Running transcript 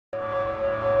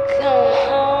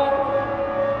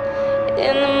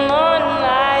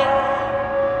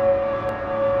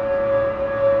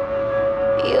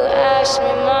asked me,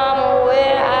 Mama,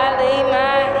 where I lay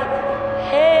my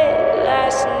head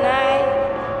last night.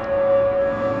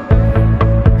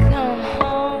 Come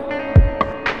home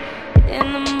in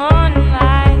the morning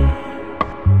light.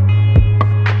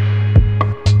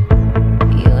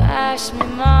 You asked me,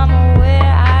 Mama,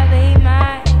 where I lay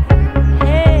my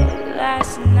head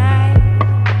last night.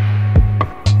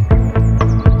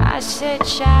 I said,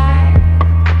 child,